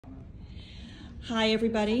Hi,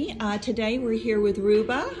 everybody. Today we're here with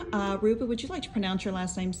Ruba. Ruba, would you like to pronounce your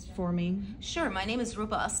last name for me? Sure. My name is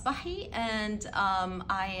Ruba Asbahi, and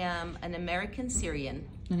I am an American Syrian.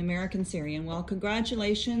 An American Syrian. Well,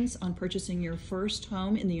 congratulations on purchasing your first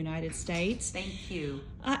home in the United States. Thank you.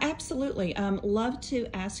 Absolutely. Love to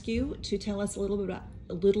ask you to tell us a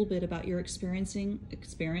little bit about your experience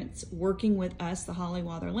working with us, the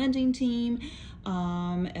Walther lending team,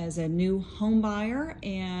 as a new home buyer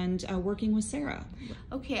and working with Sarah.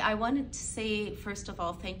 Okay, I wanted to say, first of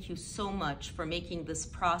all, thank you so much for making this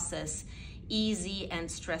process easy and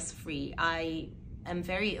stress-free. I am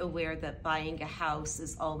very aware that buying a house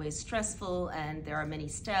is always stressful and there are many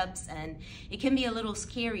steps and it can be a little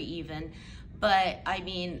scary even. But I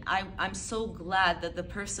mean, I'm so glad that the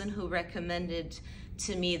person who recommended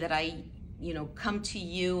to me that I, come to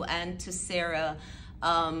you and to Sarah,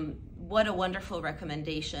 what a wonderful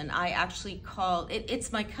recommendation. I actually called,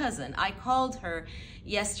 it's my cousin. I called her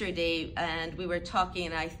yesterday and we were talking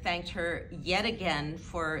and I thanked her yet again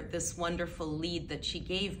for this wonderful lead that she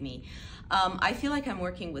gave me. I feel like I'm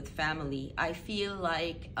working with family. I feel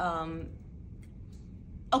like,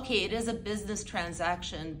 okay, it is a business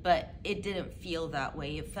transaction, but it didn't feel that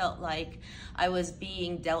way. It felt like I was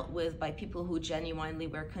being dealt with by people who genuinely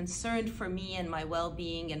were concerned for me and my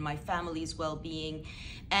well-being and my family's well-being.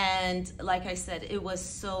 And like I said, it was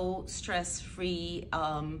so stress-free.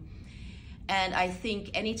 And I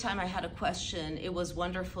think anytime I had a question, it was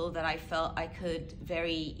wonderful that I felt I could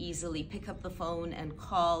very easily pick up the phone and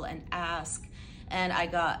call and ask. And I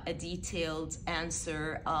got a detailed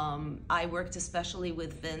answer. I worked especially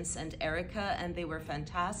with Vince and Erica, and they were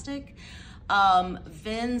fantastic.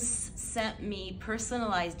 Vince sent me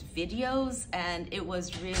personalized videos, and it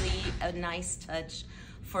was really a nice touch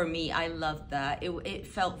for me. I loved that. It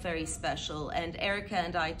felt very special. And Erica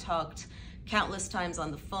and I talked countless times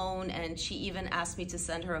on the phone, and she even asked me to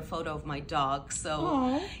send her a photo of my dog. So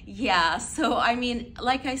Aww. Yeah, so I mean,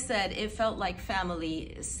 like I said, it felt like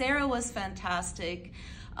family. Sarah was fantastic.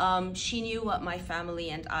 She knew what my family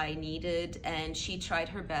and I needed, and she tried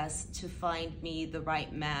her best to find me the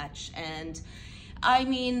right match. And I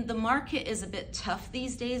mean, the market is a bit tough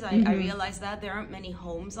these days. I realize that there aren't many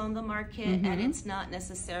homes on the market, and it's not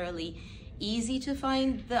necessarily easy to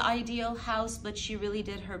find the ideal house, but she really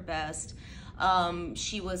did her best.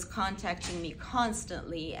 She was contacting me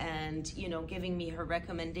constantly and, giving me her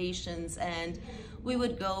recommendations, and we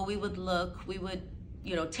would go, we would look, we would,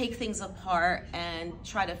 take things apart and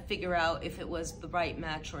try to figure out if it was the right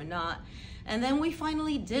match or not. And then we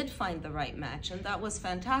finally did find the right match, and that was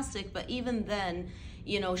fantastic. But even then,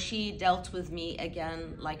 she dealt with me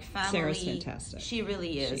again like family. Sarah's fantastic. She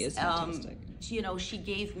really is. She is fantastic. She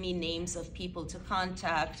gave me names of people to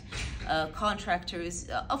contact, contractors.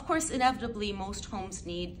 Of course, inevitably, most homes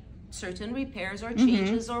need certain repairs or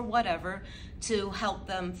changes or whatever to help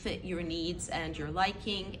them fit your needs and your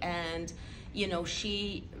liking. And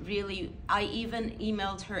she really, I even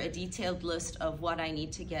emailed her a detailed list of what I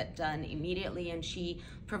need to get done immediately, and she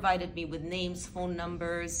provided me with names, phone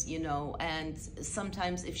numbers, and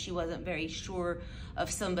sometimes if she wasn't very sure of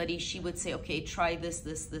somebody, she would say, okay, try this,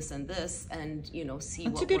 and this, and see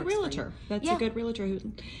what works. That's a good realtor. That's a good realtor.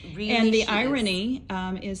 Really, and the irony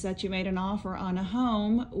is that you made an offer on a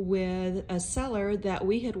home with a seller that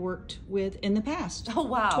we had worked with in the past. Oh,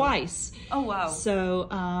 wow. Twice. Oh, wow. So,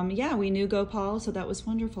 yeah, we knew Gopal, so that was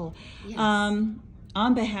wonderful. Yes.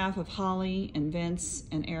 On behalf of Holly and Vince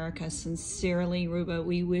and Erica, sincerely, Ruba,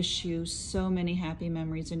 we wish you so many happy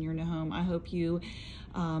memories in your new home. I hope you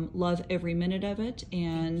love every minute of it.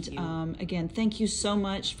 And again, thank you so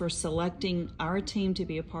much for selecting our team to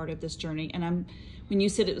be a part of this journey. And when you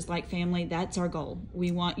said it was like family, that's our goal.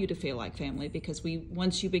 We want you to feel like family, because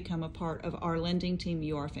once you become a part of our lending team,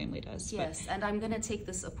 you are family to us. Yes, and I'm going to take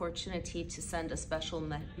this opportunity to send a special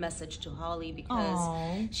message to Holly,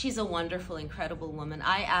 because she's a wonderful, incredible woman.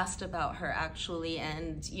 I asked about her actually,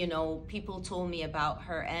 and people told me about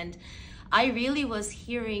her, and I really was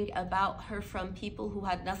hearing about her from people who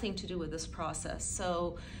had nothing to do with this process.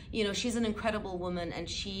 So, she's an incredible woman, and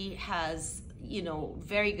she has,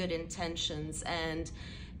 very good intentions, and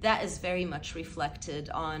that is very much reflected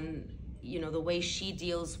on, the way she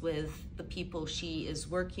deals with the people she is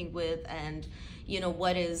working with, and,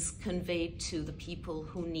 what is conveyed to the people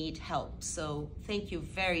who need help. So thank you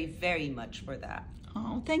very, very much for that.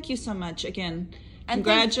 Oh, thank you so much again. And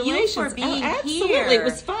congratulations. thank you for being absolutely. here. It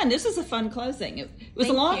was fun. This was a fun closing. It was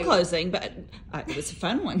a long closing, but it was a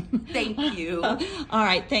fun one. Thank you. All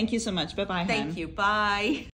right. Thank you so much. Bye-bye. Thank you. Bye.